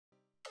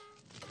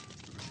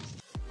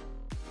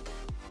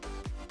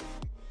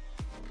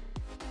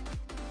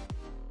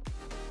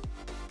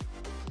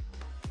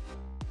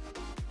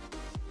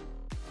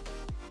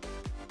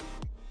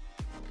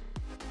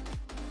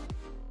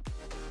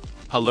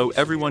Hello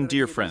everyone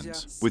dear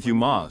friends, with you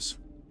Maz.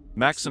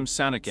 Maxim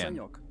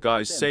Sanakan.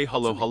 Guys say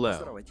hello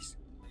hello.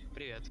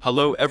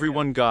 Hello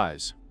everyone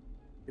guys.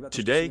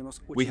 Today,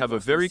 we have a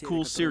very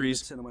cool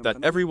series that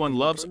everyone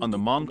loves on the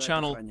mom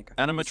channel,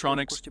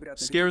 Animatronics,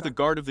 Scare the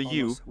Guard of the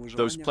U,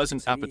 those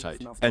pleasant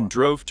appetite, and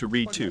drove to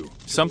read too.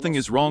 Something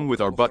is wrong with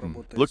our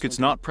button, look it's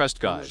not pressed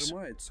guys.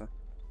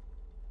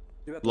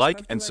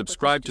 Like and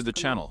subscribe to the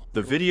channel.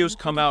 The videos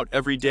come out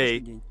every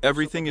day,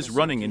 everything is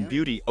running in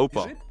beauty.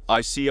 Oppa, I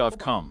see I've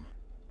come.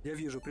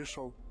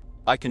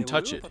 I can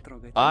touch it.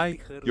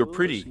 You're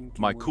pretty,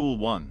 my cool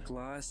one.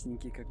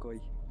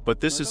 But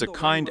this is a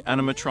kind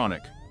animatronic.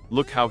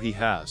 Look how he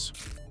has.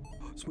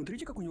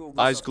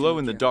 Eyes glow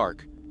in the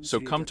dark, so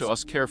come to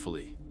us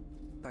carefully.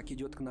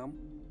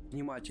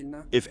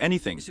 If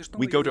anything,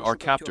 we go to our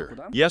captor.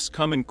 Yes,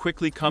 come in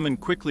quickly,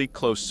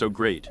 close, so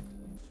great.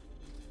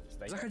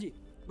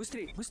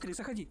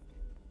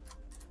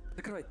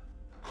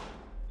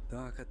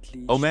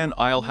 Oh man,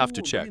 I'll have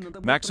to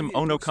check. Maxim,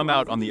 oh no, come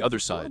out on the other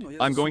side.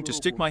 I'm going to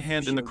stick my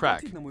hand in the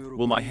crack.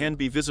 Will my hand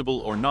be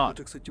visible or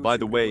not? By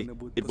the way,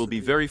 it will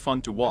be very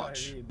fun to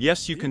watch.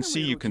 Yes, you can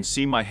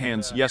see my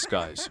hands, yes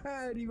guys.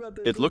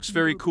 It looks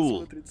very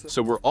cool,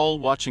 so we're all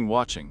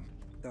watching.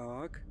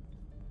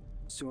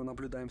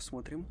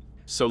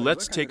 So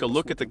let's take a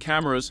look at the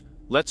cameras,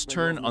 let's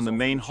turn on the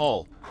main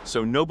hall.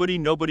 So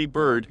nobody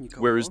bird,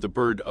 where is the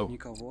bird? Oh.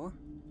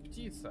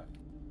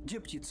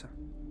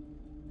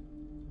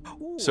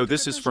 So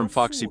this is from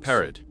Foxy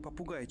Parrot.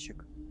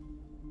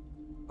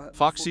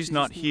 Foxy's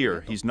not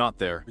here, he's not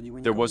there.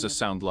 There was a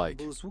sound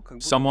like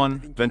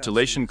someone,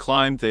 ventilation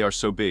climbed, they are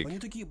so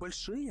big.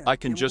 I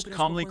can just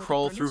calmly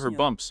crawl through her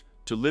bumps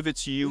to live.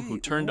 It's you who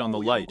turned on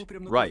the light,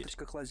 right?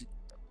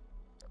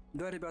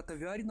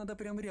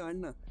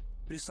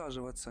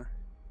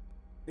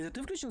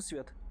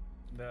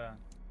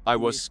 I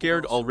was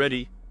scared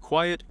already.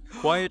 Quiet.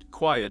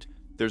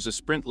 There's a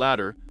sprint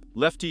ladder.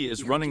 Lefty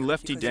is running,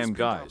 lefty, damn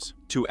guys.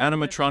 2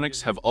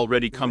 animatronics have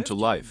already come to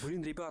life.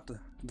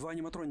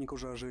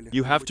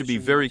 You have to be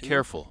very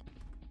careful.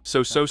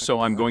 So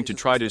I'm going to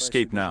try to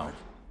escape now.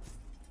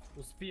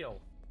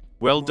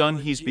 Well done,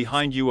 he's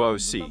behind you,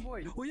 OC.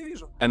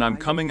 And I'm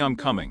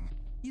coming.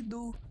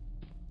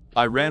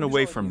 I ran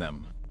away from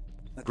them.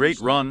 Great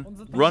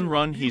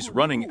run, he's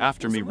running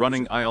after me,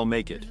 I'll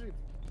make it.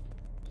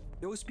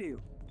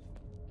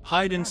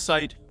 Hide in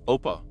sight,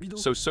 Oppa,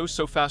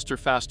 so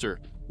faster.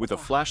 With a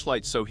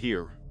flashlight, so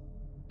here.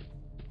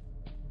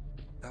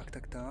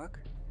 Так.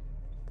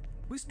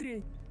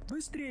 Быстрей,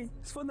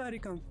 с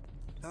фонариком.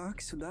 Так,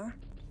 сюда.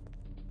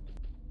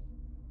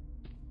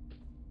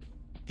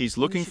 He's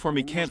looking for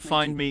me, can't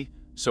find me,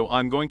 so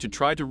I'm going to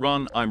try to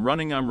run. I'm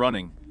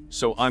running.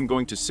 So I'm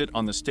going to sit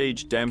on the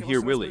stage, damn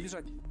here, Willy.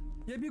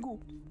 Я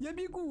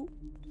бегу.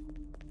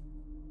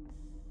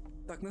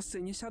 Так, на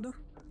сцене сяду.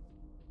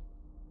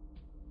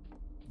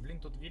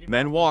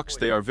 Men walks,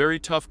 they are very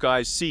tough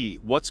guys. See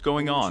what's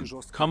going on.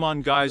 Come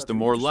on guys, the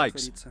more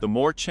likes, the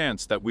more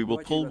chance that we will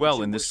pull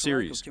well in this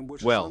series.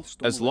 Well,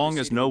 as long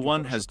as no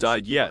one has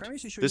died yet,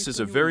 this is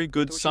a very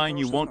good sign.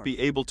 You won't be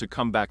able to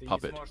come back,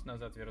 puppet.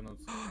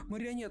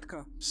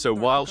 So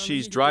while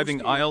she's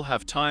driving, I'll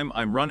have time.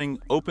 I'm running.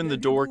 Open the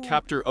door,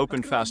 captor,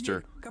 open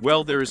faster.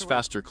 Well, there is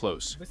faster,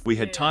 close. We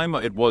had time,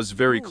 it was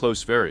very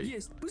close, very.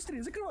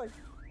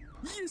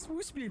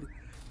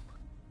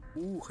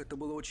 Это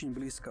было очень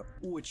близко,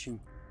 очень.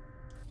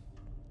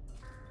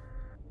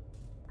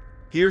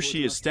 Here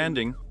she is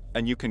standing,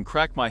 and you can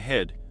crack my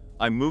head.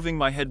 I'm moving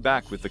my head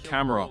back with the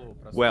camera.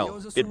 Well,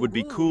 it would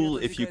be cool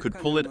if you could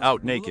pull it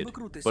out naked,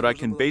 but I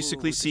can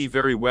basically see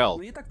very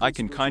well. I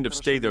can kind of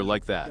stay there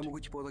like that.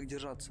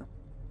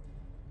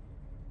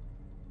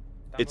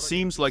 It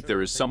seems like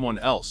there is someone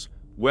else.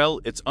 Well,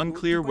 it's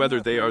unclear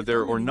whether they are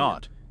there or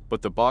not.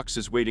 But the box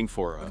is waiting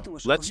for her.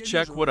 Let's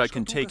check what I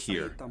can take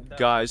here.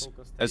 Guys,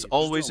 as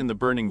always in the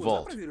burning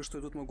vault.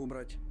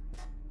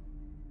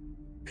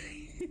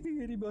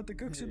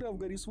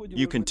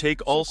 You can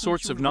take all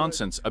sorts of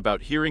nonsense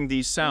about hearing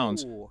these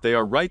sounds. They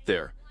are right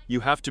there.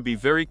 You have to be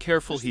very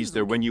careful. He's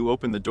there when you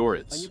open the door.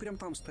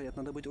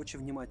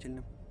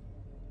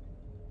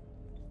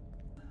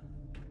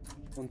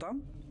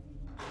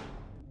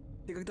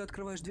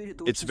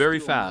 It's very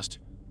fast.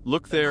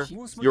 Look there,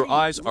 your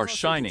eyes are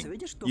shining.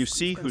 You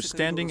see who's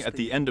standing at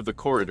the end of the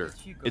corridor.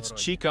 It's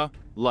Chica,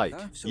 like.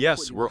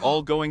 Yes, we're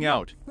all going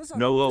out.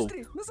 No,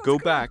 go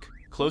back,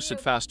 close it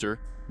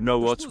faster. No,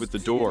 what's with the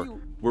door?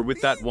 We're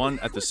with that one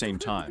at the same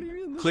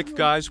time. Click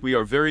guys, we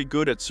are very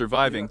good at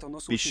surviving.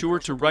 Be sure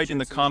to write in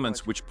the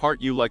comments which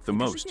part you like the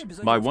most.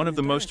 My one of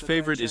the most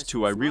favorite is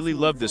 2. I really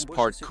love this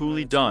part,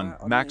 coolly done.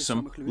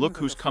 Maxim, look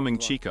who's coming,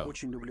 Chica.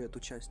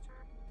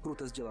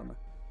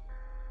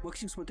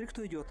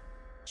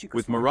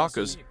 With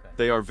maracas,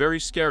 they are very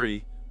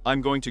scary.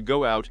 I'm going to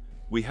go out.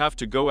 We have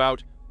to go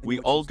out. We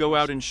all go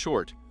out in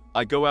short.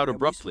 I go out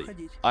abruptly.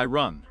 I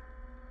run.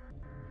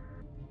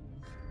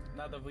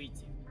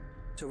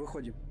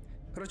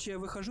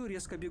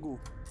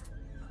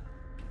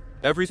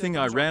 Everything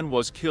I ran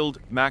was killed.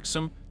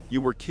 Maxim,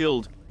 you were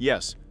killed.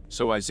 Yes.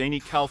 so I zany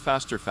cal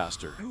faster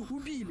faster.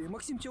 Убили!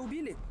 Максим, тебя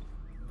убили?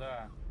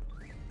 Да.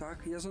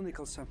 Так, я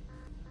заныкался.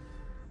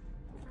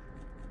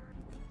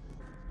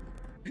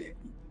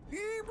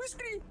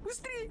 Быстрей,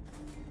 быстрей!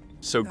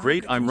 So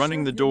great, I'm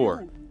running the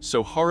door.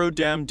 So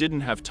Harodam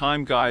didn't have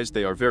time, guys,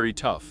 they are very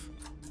tough.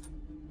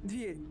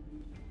 Дверь.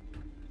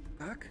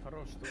 Так.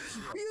 Хорош, что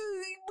успел.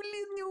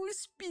 Блин, не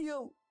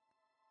успел.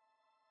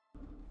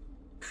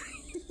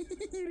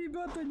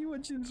 Ребята, они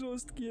очень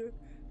жесткие.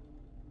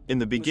 In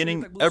the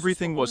beginning,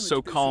 everything was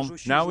so calm,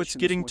 now it's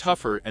getting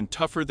tougher and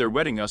tougher, they're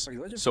wetting us,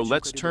 so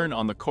let's turn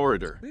on the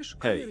corridor.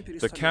 Hey,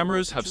 the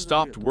cameras have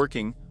stopped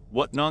working,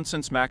 what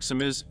nonsense Maxim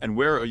is, and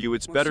where are you?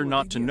 It's better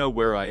not to know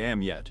where I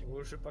am yet.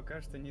 Лучше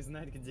пока что не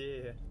знать,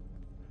 где я.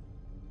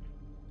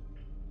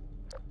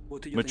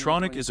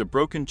 Matronic is a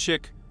broken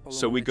chick,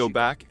 so we go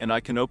back and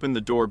I can open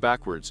the door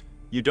backwards.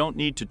 You don't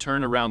need to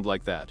turn around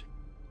like that.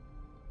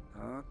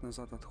 Так,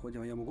 назад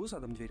отходим. А я могу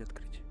задом дверь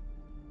открыть?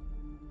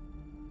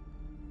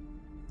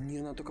 Не,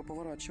 надо только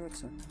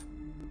поворачиваться.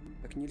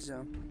 Так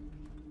нельзя.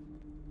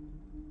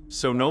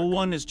 So no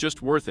one is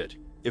just worth it.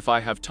 If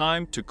I have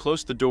time to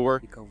close the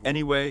door,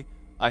 anyway,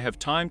 I have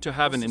time to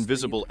have an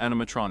invisible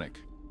animatronic.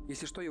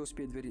 Если что, я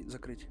успею дверь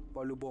закрыть.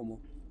 По-любому.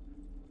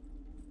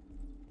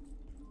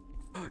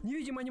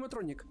 Невидимый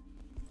аниматроник.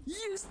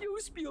 Есть, я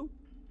успел.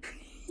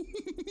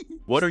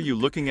 What are you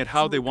looking at?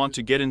 How they want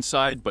to get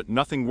inside, but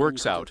nothing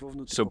works out.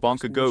 So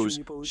Bonka goes,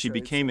 she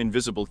became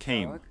invisible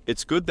came.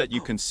 It's good that you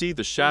can see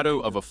the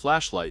shadow of a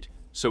flashlight,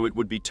 so it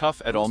would be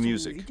tough at all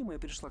music.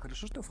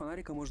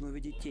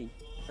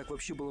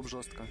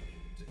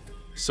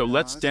 So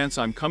let's dance,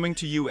 I'm coming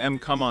to you,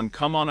 come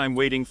on, I'm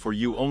waiting for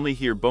you, only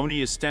here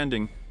Boney is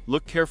standing.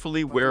 Look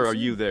carefully, where are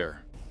you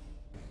there?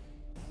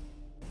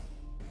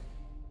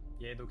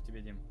 Я иду к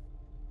тебе, Дим.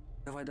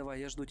 Давай, давай,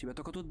 я жду тебя.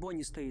 Только тут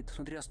Бонни стоит.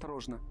 Смотри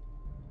осторожно.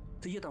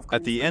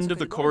 At the end of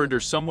the corridor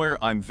somewhere,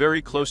 I'm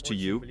very close to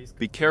you.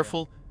 Be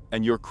careful,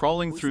 and you're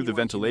crawling through the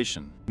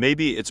ventilation.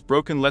 Maybe it's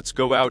broken, let's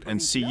go out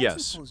and see,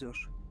 yes.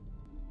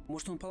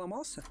 Может, он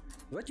поломался?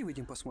 Давайте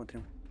выйдем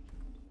посмотрим.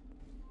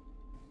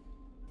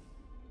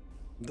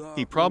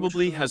 He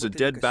probably has a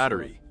dead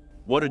battery.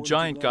 What a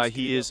giant guy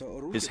he is.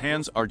 His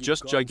hands are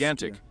just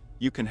gigantic.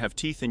 You can have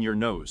teeth in your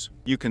nose.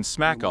 You can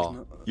smack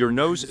all. Your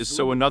nose is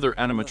so another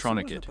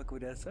animatronic it.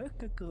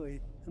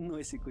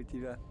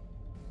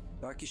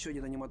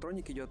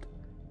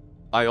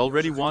 I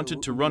already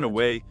wanted to run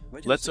away.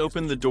 Let's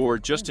open the door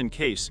just in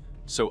case,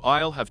 so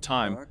I'll have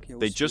time.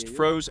 They just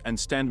froze and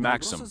stand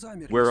Maxim.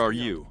 Where are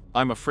you?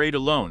 I'm afraid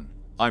alone.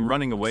 I'm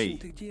running away.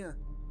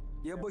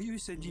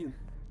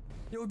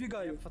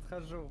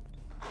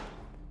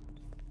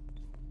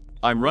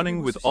 I'm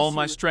running with all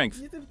my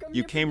strength.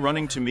 You came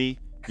running to me.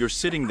 You're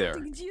sitting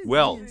there.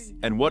 Well,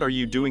 and what are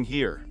you doing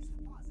here?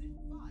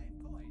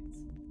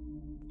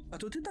 А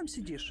то ты там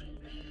сидишь?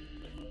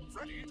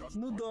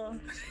 Ну да.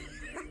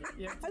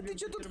 А ты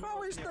что тут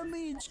хаваешь на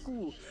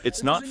нычку?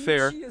 It's not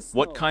fair.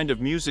 What kind of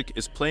music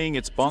is playing?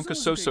 It's bonka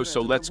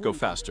so let's go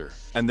faster.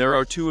 And there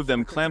are two of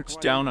them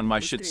clamped down on my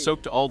shit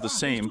soaked all the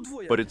same,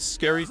 but it's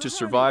scary to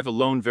survive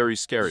alone, very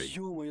scary.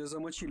 Ё-моё,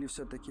 замочили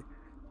все-таки.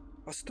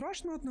 А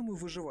страшно одному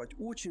выживать?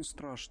 Очень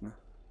страшно.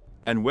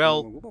 And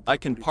well, I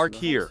can park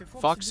here.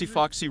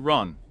 Foxy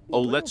run.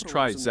 Oh, let's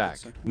try Zach.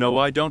 No,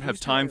 I don't have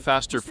time,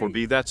 faster for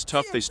B, that's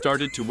tough, they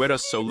started to wet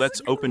us, so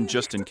let's open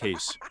just in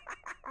case.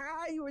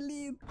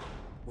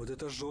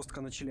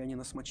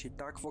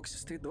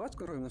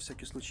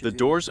 The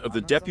doors of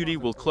the deputy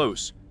will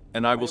close,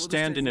 and I will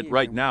stand in it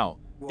right now.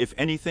 If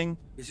anything,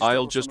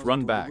 I'll just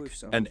run back.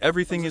 And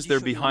everything is there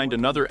behind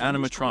another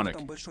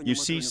animatronic. You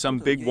see some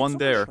big one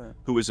there,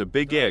 who is a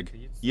big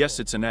egg.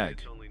 Yes, it's an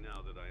egg.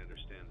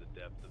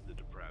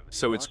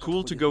 So it's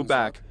cool to go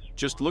back.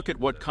 Just look at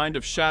what kind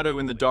of shadow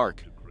in the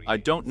dark. I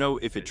don't know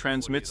if it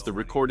transmits the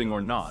recording or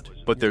not,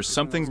 but there's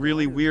something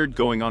really weird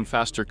going on,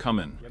 faster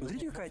coming.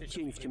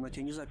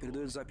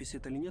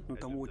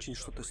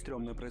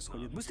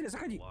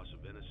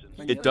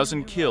 It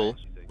doesn't kill,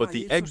 but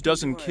the egg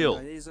doesn't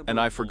kill, and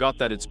I forgot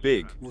that it's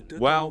big.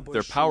 Wow,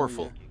 they're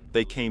powerful.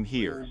 They came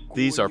here.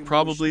 These are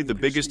probably the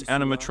biggest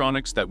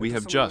animatronics that we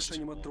have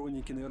just.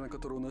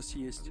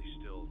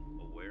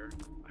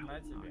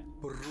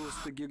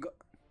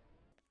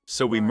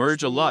 So we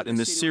merge a lot in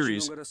this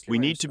series. We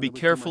need to be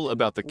careful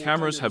about the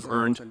cameras have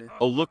earned.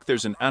 Oh look,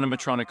 there's an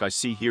animatronic I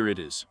see, here it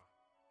is.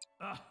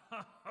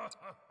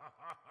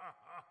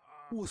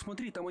 О,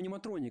 смотри, там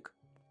аниматроник.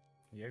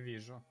 Я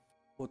вижу.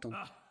 Вот он.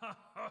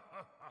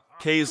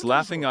 Kay is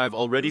laughing, I've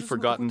already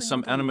forgotten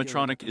some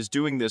animatronic is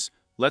doing this.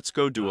 Let's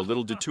go do a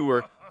little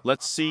detour.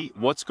 Let's see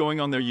what's going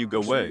on there, you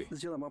go away.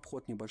 Сделаем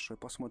обход небольшой,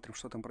 посмотрим,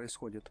 что там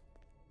происходит.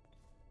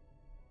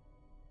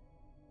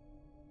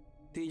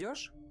 Ты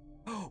идешь?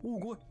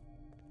 Ого!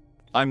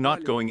 I'm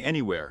not going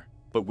anywhere,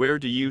 but where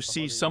do you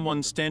see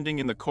someone standing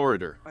in the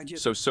corridor?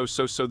 So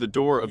the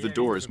door of the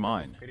door is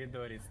mine. В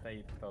коридоре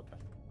стоит кто-то.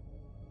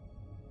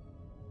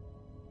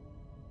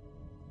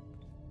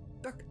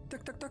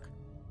 Так.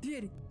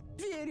 Двери!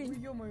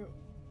 Ё-моё.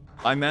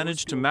 I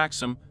managed to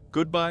Maxim,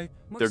 Goodbye,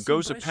 there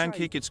goes a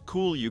pancake, it's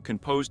cool, you can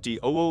pose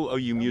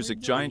DOOOU music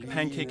giant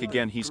pancake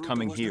again, he's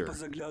coming here.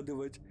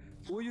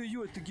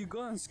 Ой-ой-ой, ты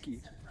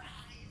гигантский.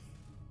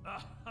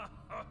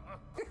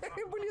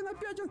 Блин,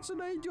 опять он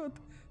сюда идет.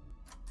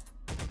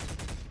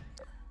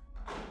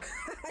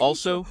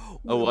 Also,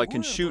 oh I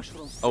can shoot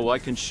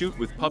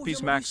with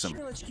puppies Maxim.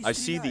 I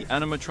see the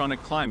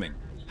animatronic climbing.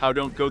 How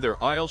don't go there,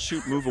 I'll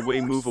shoot, move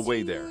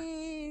away there.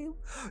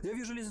 Я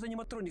вижу лезет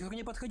аниматроник, только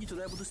не подходи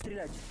туда, я буду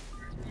стрелять.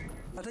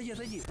 Отойди,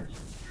 отойди.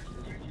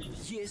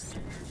 Есть.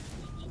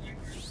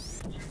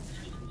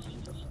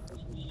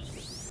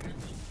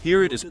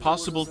 Here it is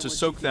possible to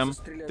soak them,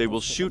 they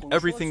will shoot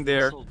everything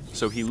there,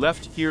 so he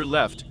left, here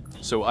left,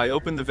 so I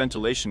opened the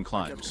ventilation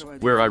climbs,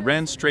 where I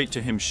ran straight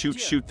to him,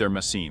 shoot there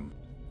Masim.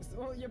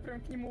 Я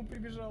прям к нему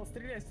прибежал,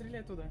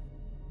 стреляй туда.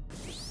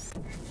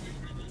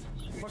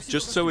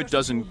 Just so it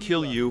doesn't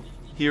kill you,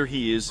 here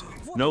he is,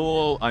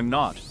 no I'm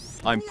not,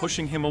 I'm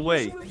pushing him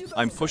away,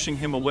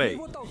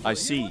 I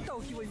see.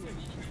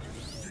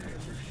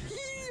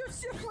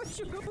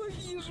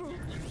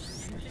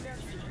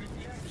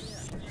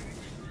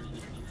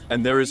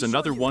 And there is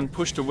another one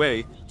pushed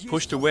away,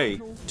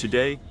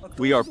 today,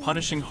 we are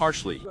punishing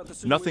harshly,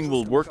 nothing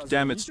will work,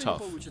 damn it's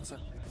tough.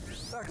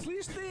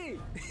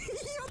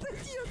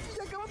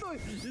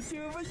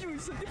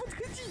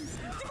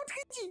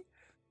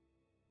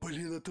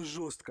 Блин, это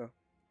жестко.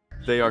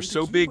 They are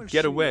so big,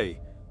 get away,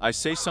 I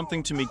say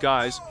something to me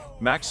guys,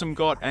 Maxim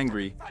got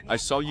angry, I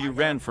saw you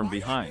ran from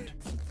behind.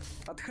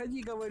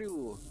 Отходи,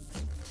 говорю.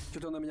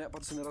 Что-то он на меня,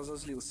 пацаны,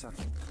 разозлился.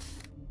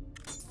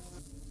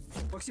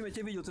 Максим, я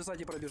тебя видел, ты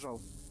сзади пробежал.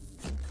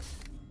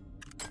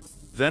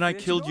 Then I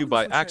killed you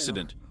by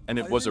accident, and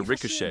it was a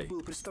ricochet.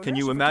 Can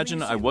you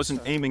imagine I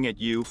wasn't aiming at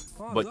you,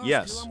 but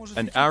yes,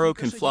 an arrow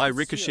can fly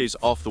ricochets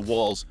off the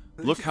walls,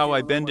 look how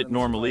I bend it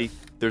normally,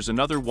 there's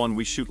another one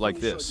we shoot like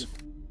this.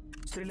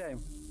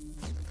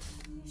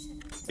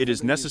 It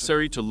is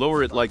necessary to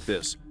lower it like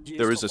this,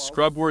 there is a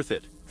scrub worth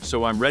it,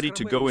 so I'm ready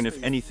to go in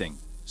if anything.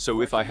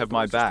 So if I have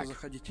my back,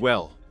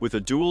 well, with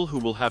a duel who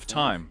will have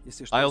time,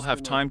 I'll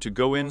have time to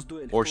go in,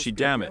 or she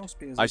damn it,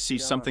 I see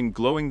something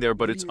glowing there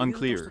but it's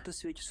unclear.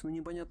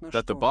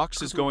 That the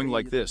box is going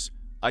like this,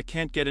 I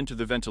can't get into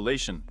the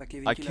ventilation,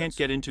 I can't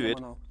get into it,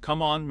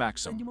 come on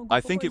Maxim, I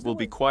think it will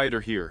be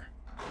quieter here.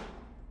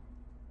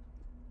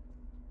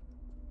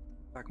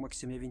 Так,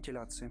 Максим, я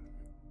вентиляции.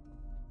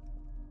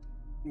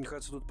 Мне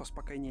кажется, тут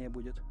поспокойнее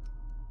будет.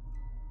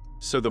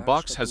 So the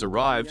box has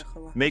arrived,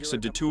 makes a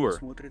detour,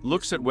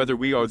 looks at whether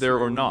we are there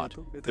or not.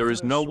 There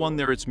is no one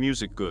there, it's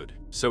music good.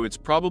 So it's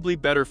probably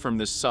better from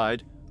this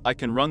side. I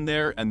can run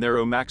there and there,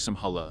 oh Maxim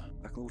Halla.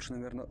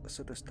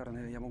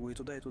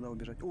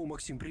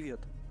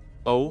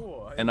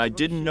 Oh, and I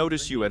didn't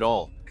notice you at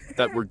all.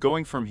 That we're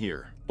going from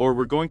here. Or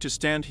we're going to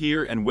stand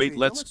here and wait,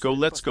 let's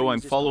go,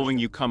 I'm following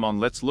you, come on,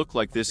 let's look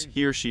like this.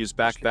 Here she is,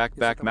 back,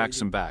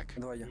 Maxim back.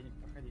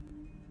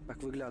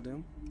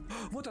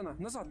 Вот она,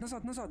 назад,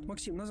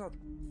 Максим, назад.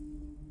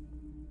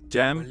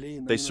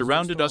 Damn, they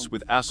surrounded us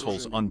with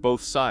assholes on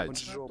both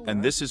sides.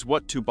 And this is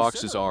what two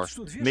boxes are.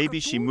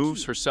 Maybe she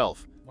moves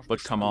herself.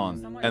 But come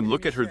on, and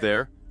look at her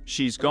there.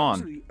 She's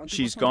gone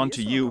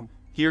to you.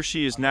 Here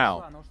she is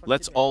now.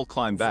 Let's all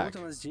climb back.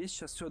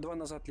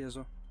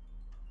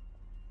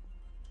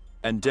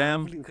 And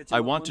damn, I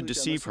want to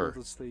deceive her,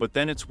 but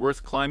then it's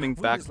worth climbing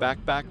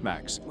back,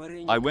 Max.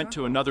 I went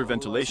to another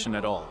ventilation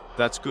at all.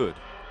 That's good.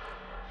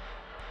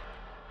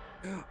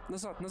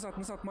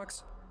 Назад,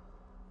 Макс.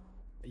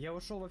 Я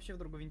ушел вообще в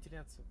другую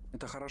вентиляцию.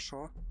 Это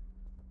хорошо.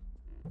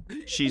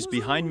 She's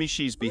behind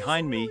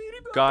me.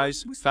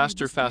 Guys,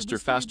 faster.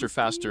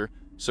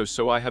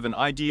 So I have an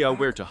idea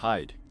where to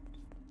hide.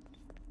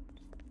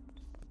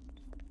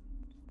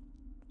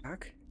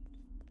 Так.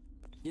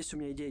 Есть у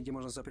меня идея, где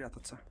можно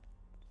запрятаться.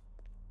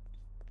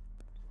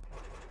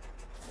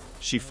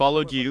 She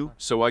followed you,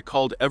 so I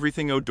called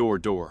everything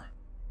door.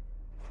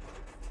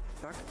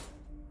 Так.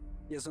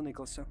 Я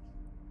заныкался.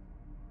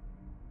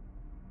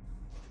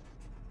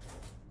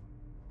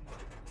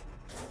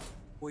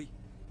 Ой.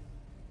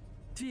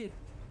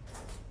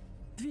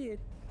 Дверь.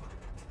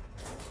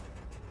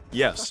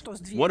 Yes.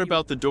 What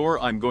about the door?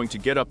 I'm going to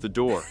get up the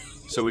door,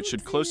 so it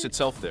should close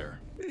itself there.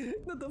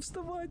 Надо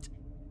вставать.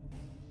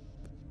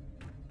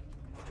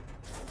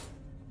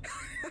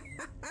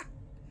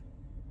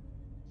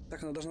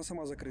 Так, она должна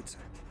сама закрыться.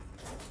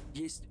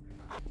 Есть.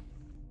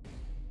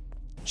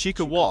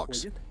 Chica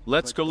walks.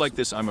 Let's go like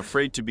this. I'm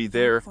afraid to be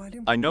there.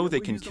 I know they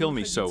can kill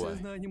me, so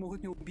Они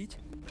могут меня убить.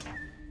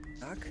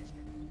 Так.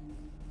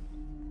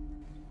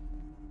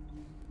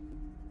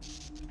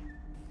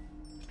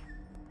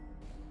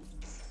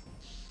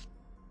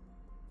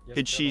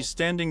 She's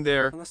standing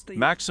there.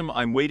 Maxim,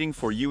 I'm waiting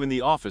for you in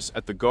the office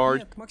at the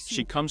guard.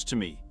 She comes to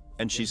me,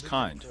 and she's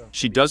kind.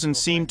 She doesn't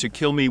seem to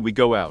kill me. We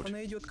go out.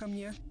 Она идет ко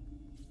мне.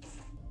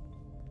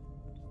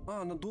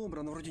 Она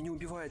добрая, она вроде не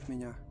убивает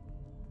меня.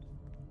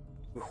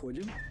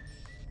 Выходим.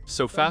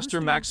 So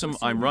faster, Maxim,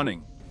 I'm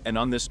running. And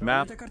on this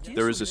map,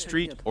 there is a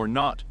street or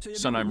not.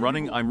 Son, I'm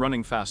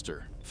running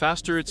faster.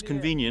 Faster, it's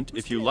convenient.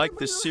 If you like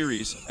this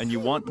series and you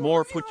want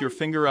more, put your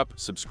finger up,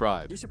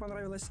 subscribe. Если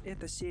понравилась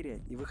эта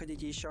серия и вы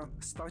хотите еще,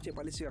 ставьте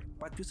палец вверх,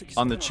 подписывайтесь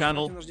On на the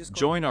канал, channel, ставьте наш Discord.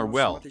 join our Всем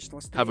well.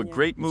 отличного Have a настроения.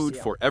 great mood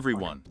Всем for пока.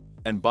 everyone.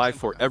 And bye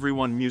for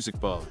everyone, music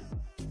ball.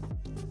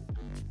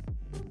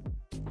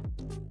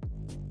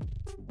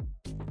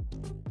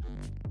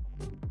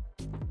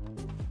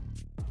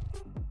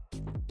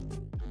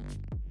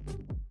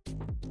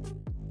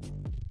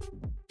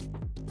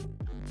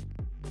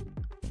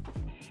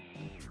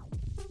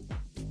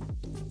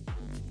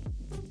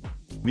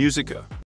 Musica.